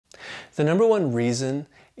The number one reason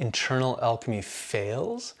internal alchemy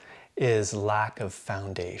fails is lack of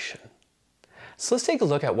foundation. So let's take a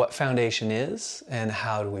look at what foundation is and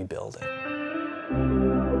how do we build it.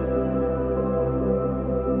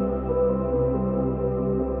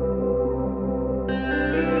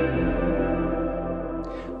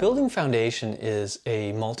 Building foundation is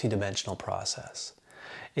a multidimensional process.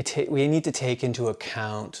 We need to take into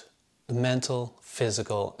account the mental,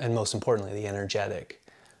 physical, and most importantly, the energetic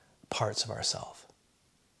parts of ourself.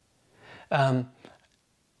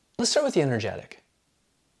 Let's start with the energetic.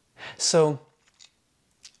 So,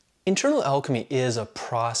 internal alchemy is a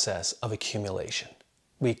process of accumulation.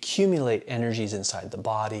 We accumulate energies inside the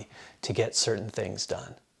body to get certain things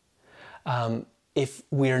done. If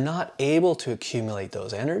we are not able to accumulate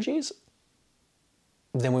those energies,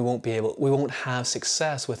 then we won't have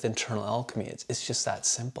success with internal alchemy. It's just that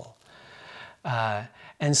simple.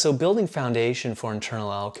 And so building foundation for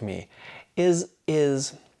internal alchemy is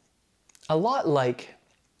a lot like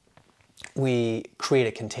we create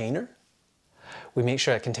a container. We make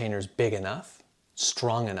sure that container is big enough,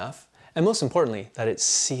 strong enough, and most importantly, that it's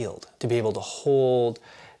sealed to be able to hold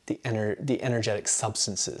the energetic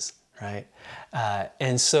substances, right?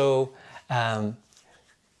 And so to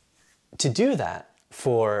do that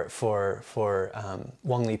for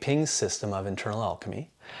Wang Liping's system of internal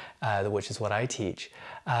alchemy, which is what I teach,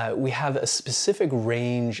 we have a specific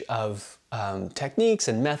range of techniques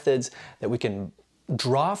and methods that we can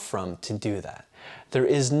draw from to do that. There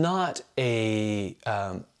is not a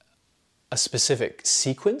specific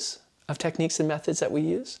sequence of techniques and methods that we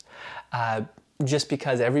use, just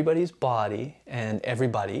because everybody's body and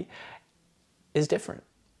everybody is different.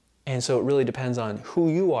 And so it really depends on who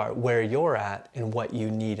you are, where you're at, and what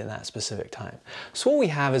you need in that specific time. So what we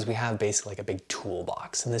have is we have basically like a big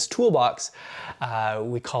toolbox. And this toolbox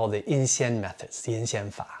we call the Yinxian methods, the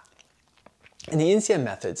Yinxian Fa. And the Yinxian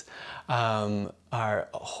methods are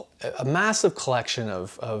a massive collection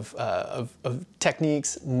of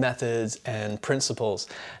techniques, methods, and principles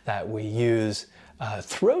that we use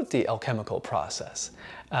throughout the alchemical process.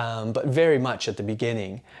 But very much at the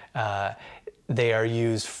beginning, they are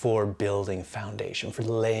used for building foundation, for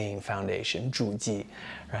laying foundation, 筑基,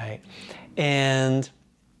 right? And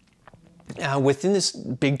within this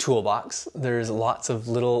big toolbox, there's lots of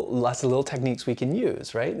little techniques we can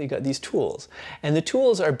use, right? You got these tools, and the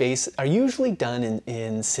tools are usually done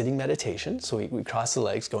in sitting meditation. So we cross the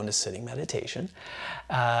legs, go into sitting meditation,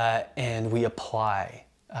 and we apply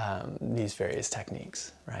these various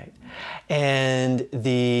techniques, right? And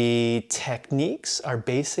the techniques are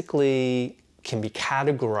basically can be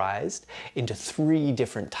categorized into 3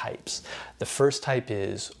 different types. The first type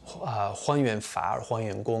is 还原法 or 还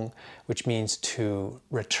原功, which means to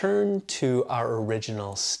return to our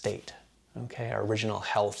original state, okay, our original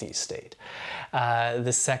healthy state.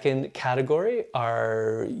 The second category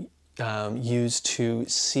are used to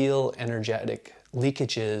seal energetic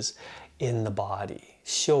leakages in the body,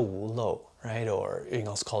 修无漏, right? Or you can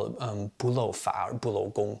also call it 不漏法 or 不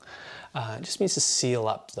漏功. It just means to seal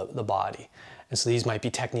up the body. And so these might be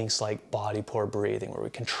techniques like body pore breathing, where we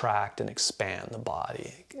contract and expand the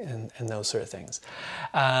body and those sort of things.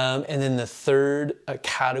 And then the third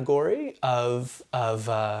category of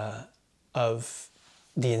the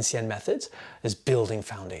Yinxian methods is building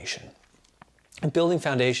foundation. And building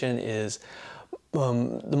foundation is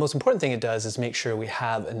the most important thing it does is make sure we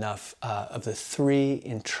have enough of the 3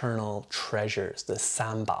 internal treasures, the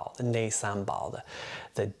三宝, the 内三宝,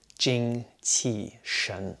 the 精, qi,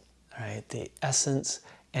 shen, right? The essence,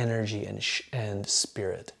 energy, and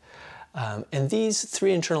spirit. And these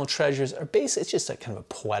 3 internal treasures are basically, it's just a kind of a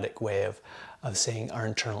poetic way of saying our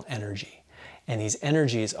internal energy. And these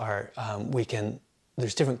energies are,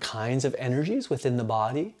 there's different kinds of energies within the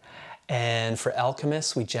body. And for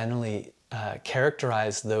alchemists, we generally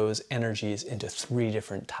characterize those energies into 3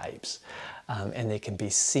 different types. And they can be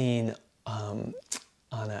seen on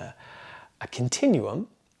a continuum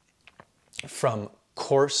from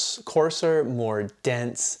coarser, more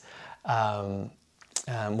dense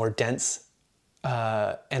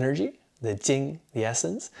energy, the jing, the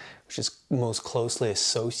essence, which is most closely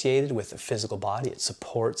associated with the physical body. It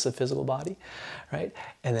supports the physical body, right?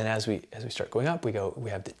 And then as we start going up, we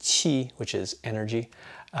have the qi, which is energy,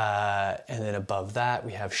 and then above that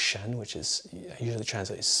we have shen, which is usually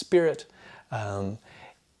translated as spirit,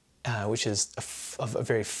 which is a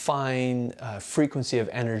very fine frequency of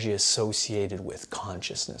energy associated with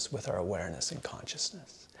consciousness, with our awareness and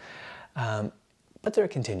consciousness. But they're a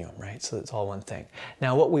continuum, right? So it's all one thing.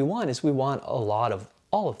 Now what we want is we want a lot of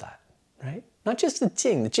all of that, right? Not just the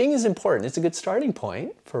jing. The jing is important. It's a good starting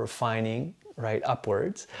point for refining right,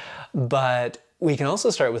 upwards. But we can also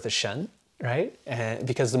start with a Shen, right? And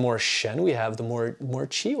because the more Shen we have, the more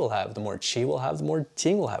Qi we'll have. The more Qi we'll have, the more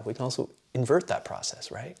Jing we'll have. We can also invert that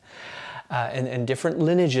process, right? And different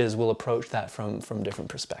lineages will approach that from different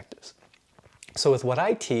perspectives. So with what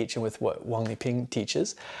I teach and with what Wang Liping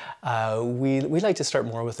teaches, we like to start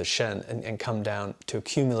more with the Shen and come down to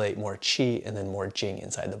accumulate more Qi and then more Jing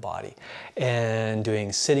inside the body. And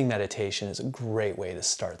doing sitting meditation is a great way to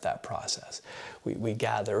start that process. We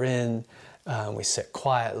gather in, we sit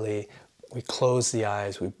quietly, we close the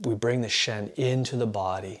eyes, we bring the Shen into the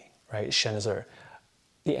body, right? Shen is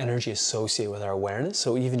the energy associated with our awareness.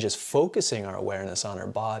 So even just focusing our awareness on our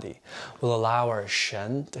body will allow our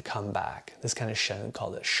Shen to come back. This kind of Shen, we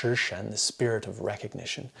call it Shi Shen, the spirit of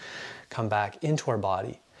recognition, come back into our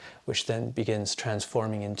body, which then begins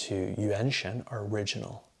transforming into Yuan Shen, our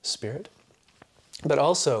original spirit, but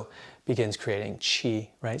also begins creating Qi,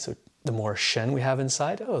 right? So the more Shen we have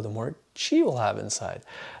inside, the more Qi we'll have inside.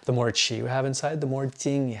 The more Qi we have inside, the more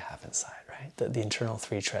Jing you have inside, right? The internal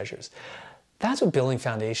three treasures. That's what building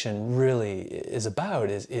foundation really is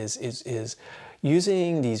about, is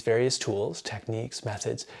using these various tools, techniques,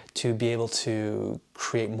 methods to be able to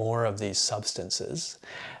create more of these substances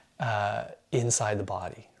inside the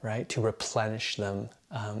body, right? To replenish them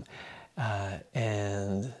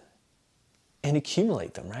and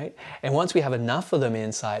accumulate them, right? And once we have enough of them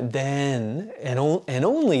inside, then, and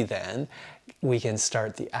only then, we can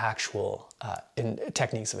start the actual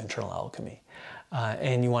techniques of internal alchemy.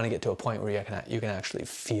 And you want to get to a point where you can actually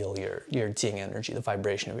feel your Jing energy, the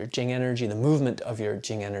vibration of your Jing energy, the movement of your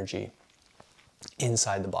Jing energy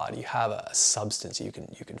inside the body. You have a substance you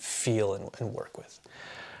can feel and work with,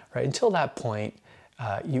 right? Until that point,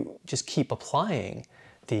 you just keep applying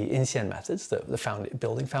the Inxian methods, the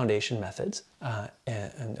building foundation methods,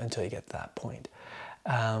 until you get to that point.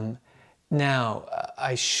 Now,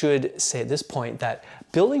 I should say at this point that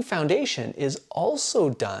building foundation is also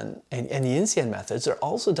done, and the Inxian methods are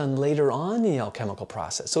also done later on in the alchemical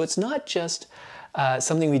process. So it's not just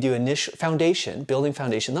something we do building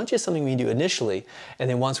foundation, not just something we do initially, and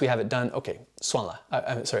then once we have it done, okay, 算了,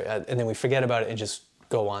 I'm sorry, and then we forget about it and just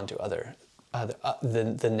go on to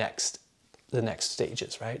the next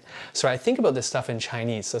stages, right? So I think about this stuff in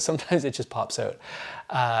Chinese, so sometimes it just pops out.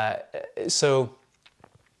 It's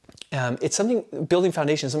something, building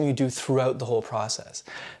foundation is something you do throughout the whole process.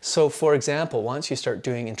 So for example, once you start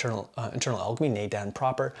doing internal alchemy, Neidan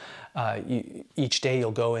proper, each day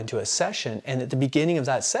you'll go into a session, and at the beginning of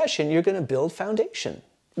that session, you're going to build foundation.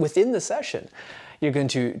 Within the session, you're going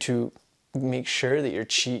to make sure that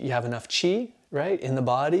you have enough Qi, right, in the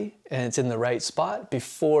body, and it's in the right spot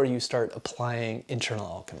before you start applying internal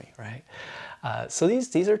alchemy, right? So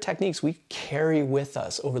these are techniques we carry with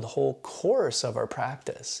us over the whole course of our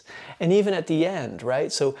practice. And even at the end,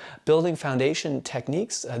 right? So building foundation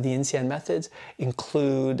techniques, the Inxian methods,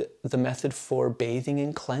 include the method for bathing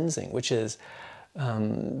and cleansing, which is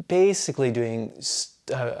basically doing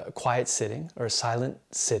quiet sitting or silent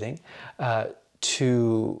sitting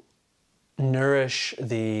to nourish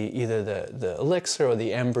either the elixir or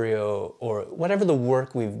the embryo or whatever the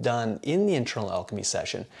work we've done in the internal alchemy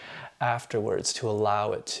session afterwards, to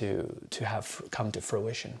allow it to have come to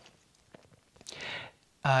fruition.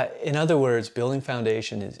 In other words, building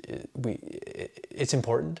foundation it's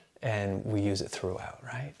important, and we use it throughout,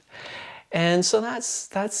 right? And so that's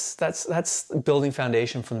building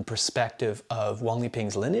foundation from the perspective of Wang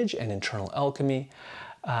Liping's lineage and internal alchemy.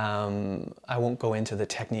 I won't go into the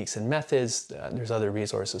techniques and methods. There's other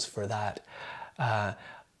resources for that.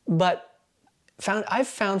 But I've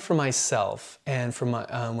found for myself and for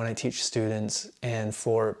when I teach students and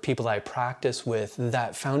for people that I practice with,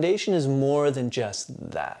 that foundation is more than just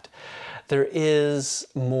that. There is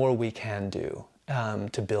more we can do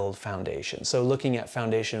to build foundation. So looking at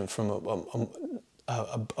foundation from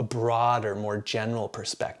a broader, more general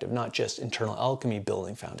perspective, not just internal alchemy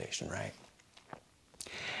building foundation, right?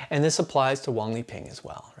 And this applies to Wang Liping as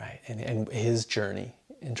well, right? And his journey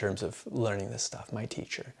in terms of learning this stuff, my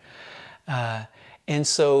teacher. And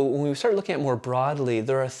so when we start looking at more broadly,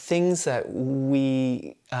 there are things that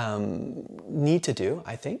we need to do,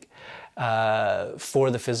 I think,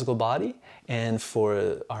 for the physical body and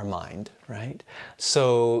for our mind, right?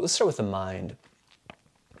 So let's start with the mind.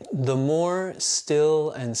 The more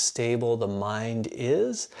still and stable the mind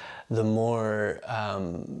is, the more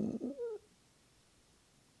I'm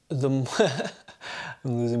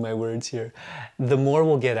losing my words here, the more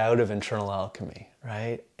we'll get out of internal alchemy,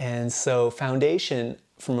 right? And so foundation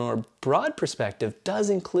from a more broad perspective, does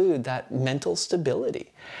include that mental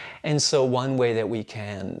stability. And so one way that we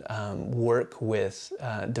can work with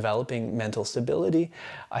developing mental stability,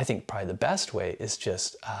 I think probably the best way is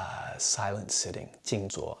just silent sitting, 静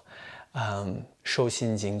坐, 收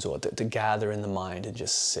心静坐, to gather in the mind and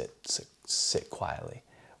just sit quietly,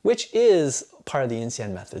 which is part of the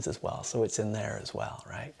Insian methods as well. So it's in there as well,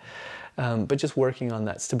 right? But just working on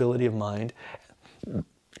that stability of mind,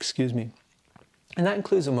 excuse me. And that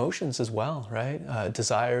includes emotions as well, right?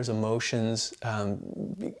 Desires, emotions,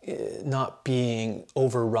 not being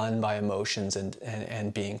overrun by emotions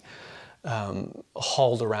and being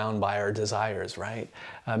hauled around by our desires, right?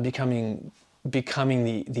 Becoming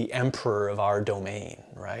the emperor of our domain,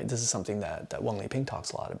 right? This is something that Wang Ping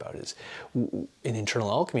talks a lot about, is in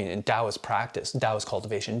internal alchemy and Taoist practice, Taoist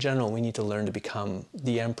cultivation in general, we need to learn to become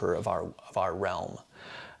the emperor of our realm,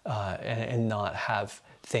 and not have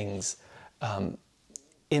things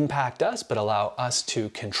impact us, but allow us to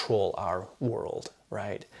control our world,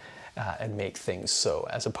 right? And make things so,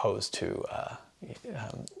 as opposed to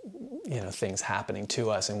things happening to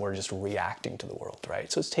us and we're just reacting to the world, right?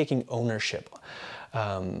 So it's taking ownership,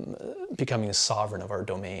 becoming a sovereign of our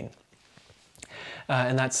domain.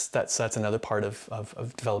 And that's another part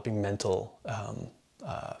of developing mental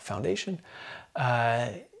foundation.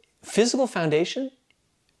 Physical foundation.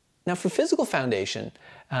 Now, for physical foundation,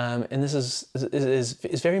 and this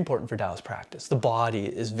is very important for Taoist practice. The body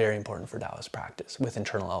is very important for Taoist practice with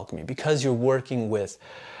internal alchemy, because you're working with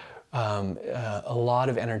a lot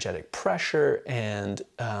of energetic pressure and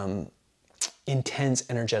intense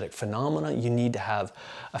energetic phenomena. You need to have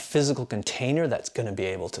a physical container that's going to be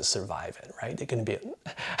able to survive it, right? They're going to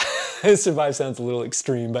be survive sounds a little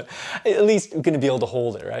extreme, but at least going to be able to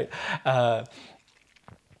hold it, right?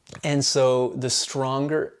 And so the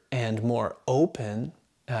stronger and more open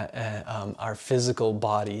our physical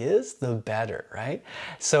body is, the better, right?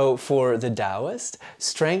 So for the Taoist,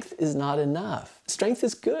 strength is not enough. Strength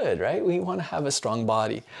is good, right? We want to have a strong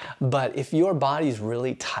body. But if your body is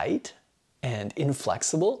really tight and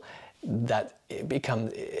inflexible, that it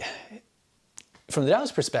becomes, from the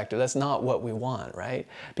Taoist perspective, that's not what we want, right?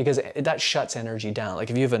 Because that shuts energy down. Like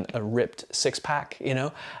if you have a ripped six-pack,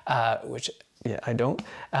 which, yeah, I don't,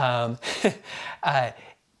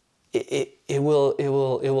 it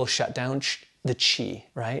will shut down the qi,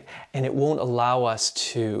 right? And it won't allow us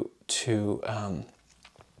to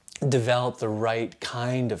develop the right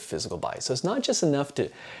kind of physical body. So it's not just enough to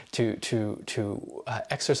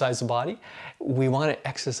exercise the body. We want to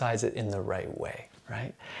exercise it in the right way,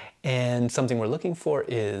 right? And something we're looking for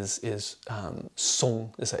is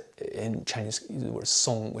song. In Chinese, the word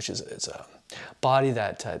song, which is it's a body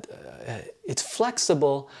that it's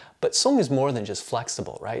flexible, but song is more than just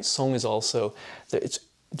flexible, right? Song is also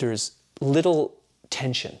there's little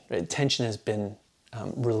tension, right? Tension has been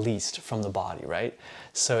released from the body, right?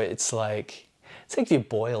 So it's like if you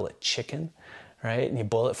boil a chicken, right? And you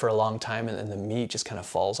boil it for a long time and then the meat just kind of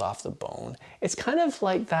falls off the bone. It's kind of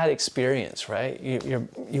like that experience, right? You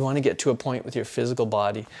want to get to a point with your physical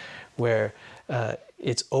body where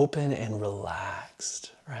it's open and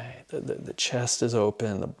relaxed, right? The chest is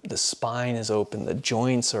open, the spine is open, the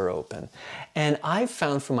joints are open. And I've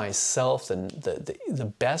found for myself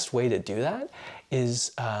the best way to do that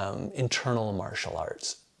is internal martial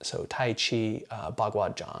arts. So Tai Chi,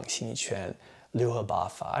 Bagua Zhang, Xin Yi Quan, Liu He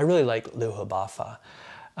Bafa. I really like Liu He Bafa.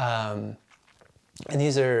 And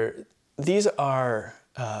these are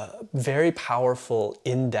very powerful,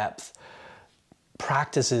 in-depth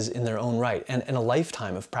practices in their own right, and a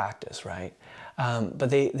lifetime of practice, right? But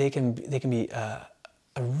they can be a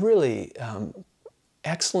really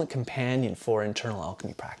excellent companion for internal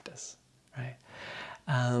alchemy practice, right?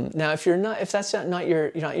 Now, if that's not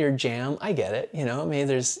your jam, I get it.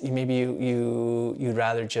 Maybe you'd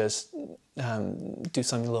rather just do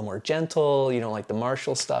something a little more gentle. You don't like the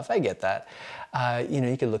martial stuff. I get that.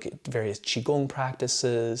 You could look at various qigong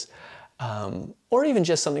practices, or even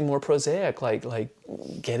just something more prosaic, like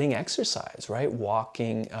getting exercise, right?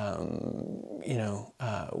 Walking,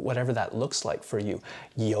 whatever that looks like for you.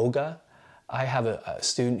 Yoga. I have a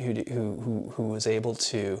student who was able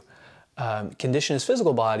to condition his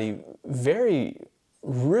physical body really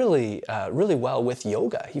well with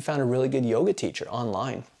yoga. He found a really good yoga teacher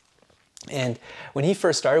online. And when he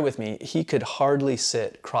first started with me, he could hardly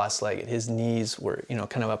sit cross-legged. His knees were,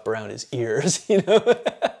 kind of up around his ears,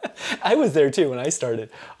 I was there too when I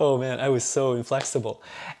started. Oh man, I was so inflexible.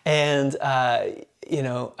 And, I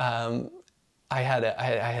had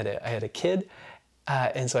a kid,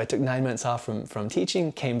 and so I took 9 months off from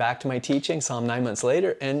teaching, came back to my teaching, saw him 9 months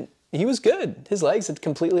later, and he was good. His legs had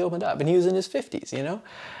completely opened up, and he was in his 50s, you know,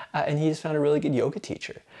 and he just found a really good yoga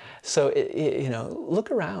teacher. So, you know,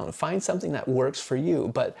 look around, find something that works for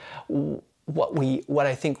you. But what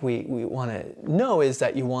I think we want to know is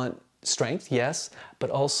that you want strength, yes, but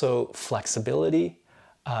also flexibility,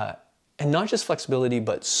 and not just flexibility,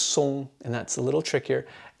 but song, and that's a little trickier,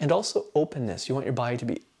 and also openness. You want your body to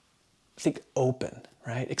be, think, open,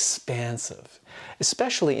 right? Expansive,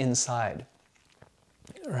 especially inside,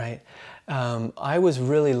 right? I was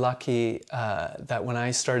really lucky that when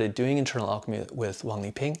I started doing internal alchemy with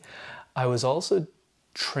Wang I was also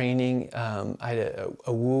training, I had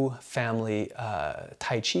a Wu family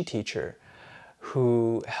Tai Chi teacher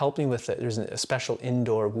who helped me with it. There's a special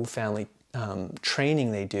indoor Wu family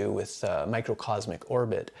training they do with microcosmic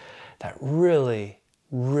orbit that really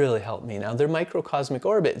helped me. Now, their microcosmic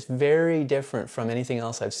orbit is very different from anything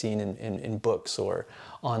else I've seen in books or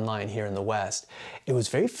online here in the West. It was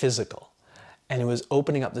very physical, and it was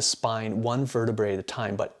opening up the spine one vertebrae at a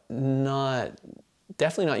time, but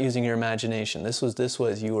definitely not using your imagination. This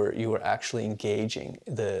was you were actually engaging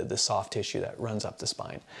the soft tissue that runs up the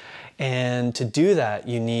spine. And to do that,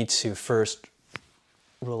 you need to first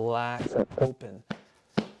relax and open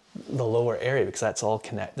the lower area, because that's all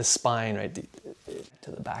connect the spine, right,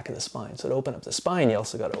 to the back of the spine. So to open up the spine, you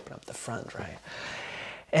also got to open up the front, right?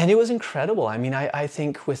 And it was incredible. I mean, I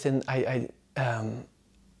think within I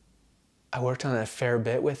worked on it a fair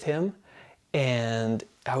bit with him, and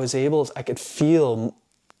I could feel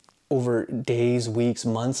over days, weeks,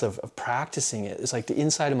 months of practicing it. It's like the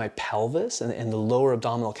inside of my pelvis and the lower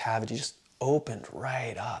abdominal cavity just opened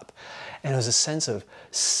right up. And it was a sense of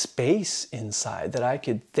space inside that I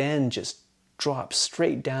could then just drop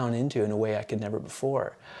straight down into in a way I could never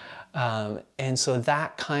before. And so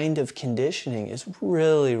that kind of conditioning is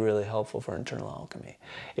really helpful for internal alchemy.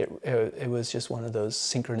 It was just one of those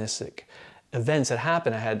synchronistic events that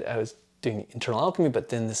happened. I was doing internal alchemy, but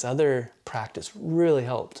then this other practice really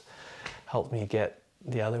helped me get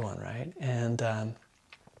the other one, right? And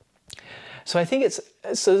so I think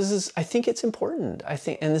it's important.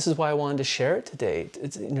 And this is why I wanted to share it today.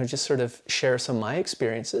 It's, you know, just sort of share some of my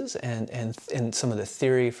experiences and some of the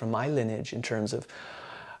theory from my lineage in terms of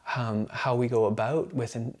how we go about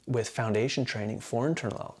with foundation training for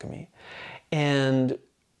internal alchemy. And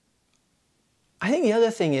I think the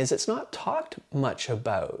other thing is it's not talked much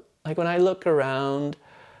about. Like when I look around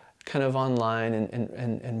kind of online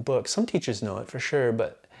and books, some teachers know it for sure,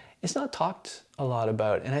 but it's not talked a lot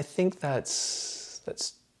about. And I think that's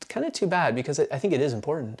kind of too bad, because I think it is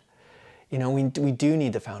important. You know, we do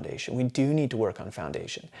need the foundation. We do need to work on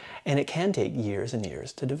foundation. And it can take years and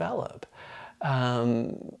years to develop.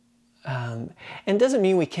 And it doesn't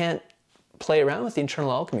mean we can't play around with the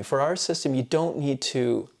internal alchemy. For our system, you don't need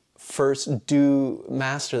to first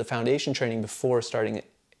master the foundation training before starting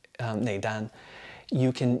Neidan.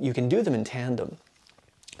 You can do them in tandem.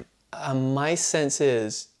 My sense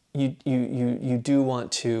is you do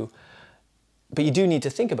want to, but you do need to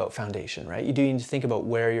think about foundation, right? You do need to think about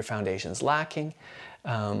where your foundation is lacking,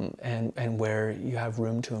 and where you have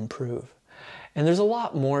room to improve. And there's a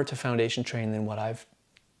lot more to foundation training than what I've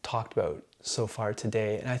talked about so far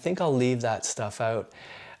today, and I think I'll leave that stuff out.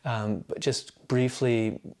 But just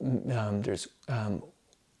briefly, there's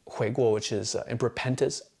Huiguo, which is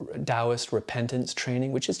repentance, Taoist repentance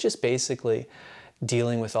training, which is just basically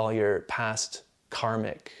dealing with all your past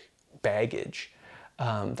karmic baggage.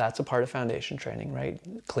 That's a part of foundation training, right?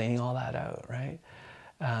 Cleaning all that out, right?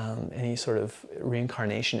 Any sort of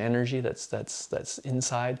reincarnation energy that's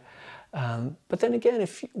inside. But then again,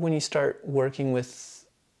 when you start working with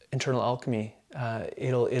internal alchemy,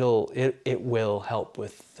 it will help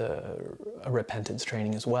with a repentance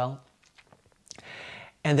training as well.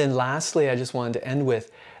 And then lastly, I just wanted to end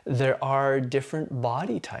with, there are different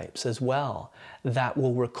body types as well that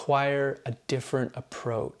will require a different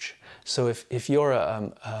approach. So if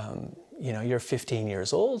you're you're 15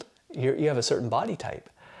 years old, you have a certain body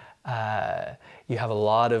type. You have a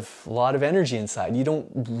lot of energy inside. You don't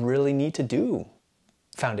really need to do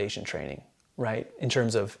foundation training, right? In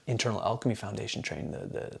terms of internal alchemy foundation training,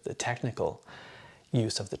 the technical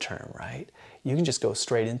use of the term, right? You can just go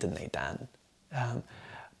straight into Neidan.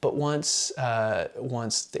 But once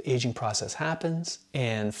the aging process happens,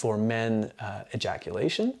 and for men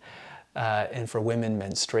ejaculation, and for women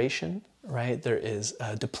menstruation, right, there is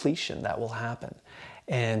a depletion that will happen.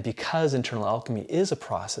 And because internal alchemy is a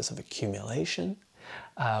process of accumulation,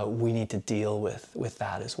 we need to deal with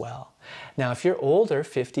that as well. Now, if you're older,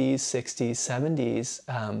 50s, 60s,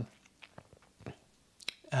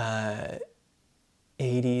 70s,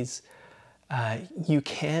 80s, you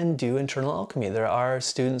can do internal alchemy. There are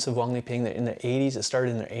students of Wang Liping that in their 80s, that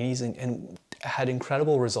started in their 80s and had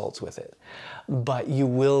incredible results with it. But you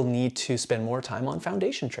will need to spend more time on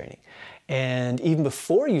foundation training. And even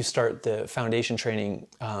before you start the foundation training,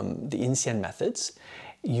 the Inxian methods,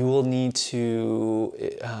 you will need to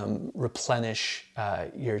replenish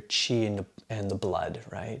your qi and the blood,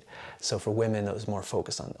 right? So for women, it was more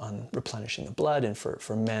focused on replenishing the blood, and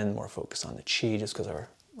for men, more focused on the qi, just because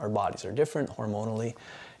our bodies are different hormonally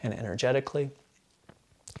and energetically.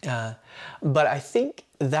 But I think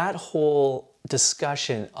that whole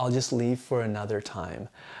discussion I'll just leave for another time,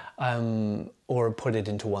 or put it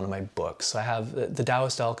into one of my books. So I have the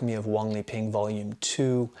Taoist Alchemy of Wang Liping, Volume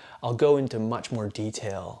 2. I'll go into much more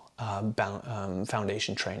detail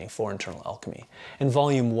foundation training for internal alchemy. And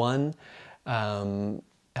Volume 1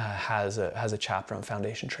 has a chapter on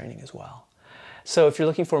foundation training as well. So if you're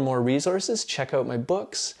looking for more resources, check out my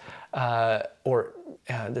books, or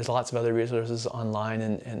there's lots of other resources online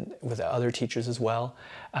and with other teachers as well.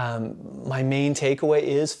 My main takeaway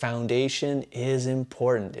is foundation is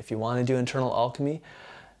important. If you want to do internal alchemy,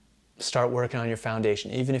 start working on your foundation.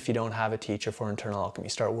 Even if you don't have a teacher for internal alchemy,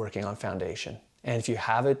 start working on foundation. And if you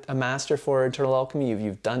have a master for internal alchemy,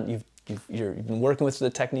 you've been working with the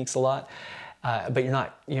techniques a lot, but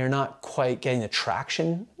you're not quite getting the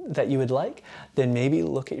traction that you would like, then maybe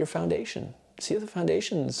look at your foundation. See the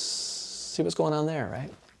foundations, see what's going on there,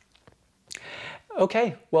 right?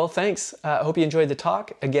 Okay, well, thanks. I hope you enjoyed the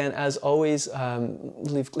talk. Again, as always,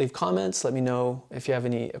 leave comments. Let me know if you have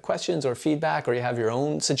any questions or feedback, or you have your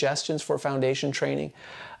own suggestions for foundation training.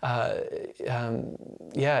 Yeah,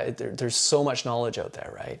 there's so much knowledge out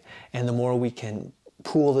there, right? And the more we can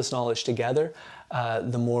pool this knowledge together,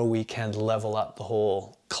 the more we can level up the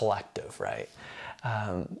whole collective, right?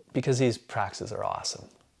 Because these practices are awesome.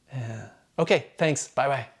 Yeah. Okay, thanks.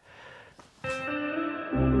 Bye-bye.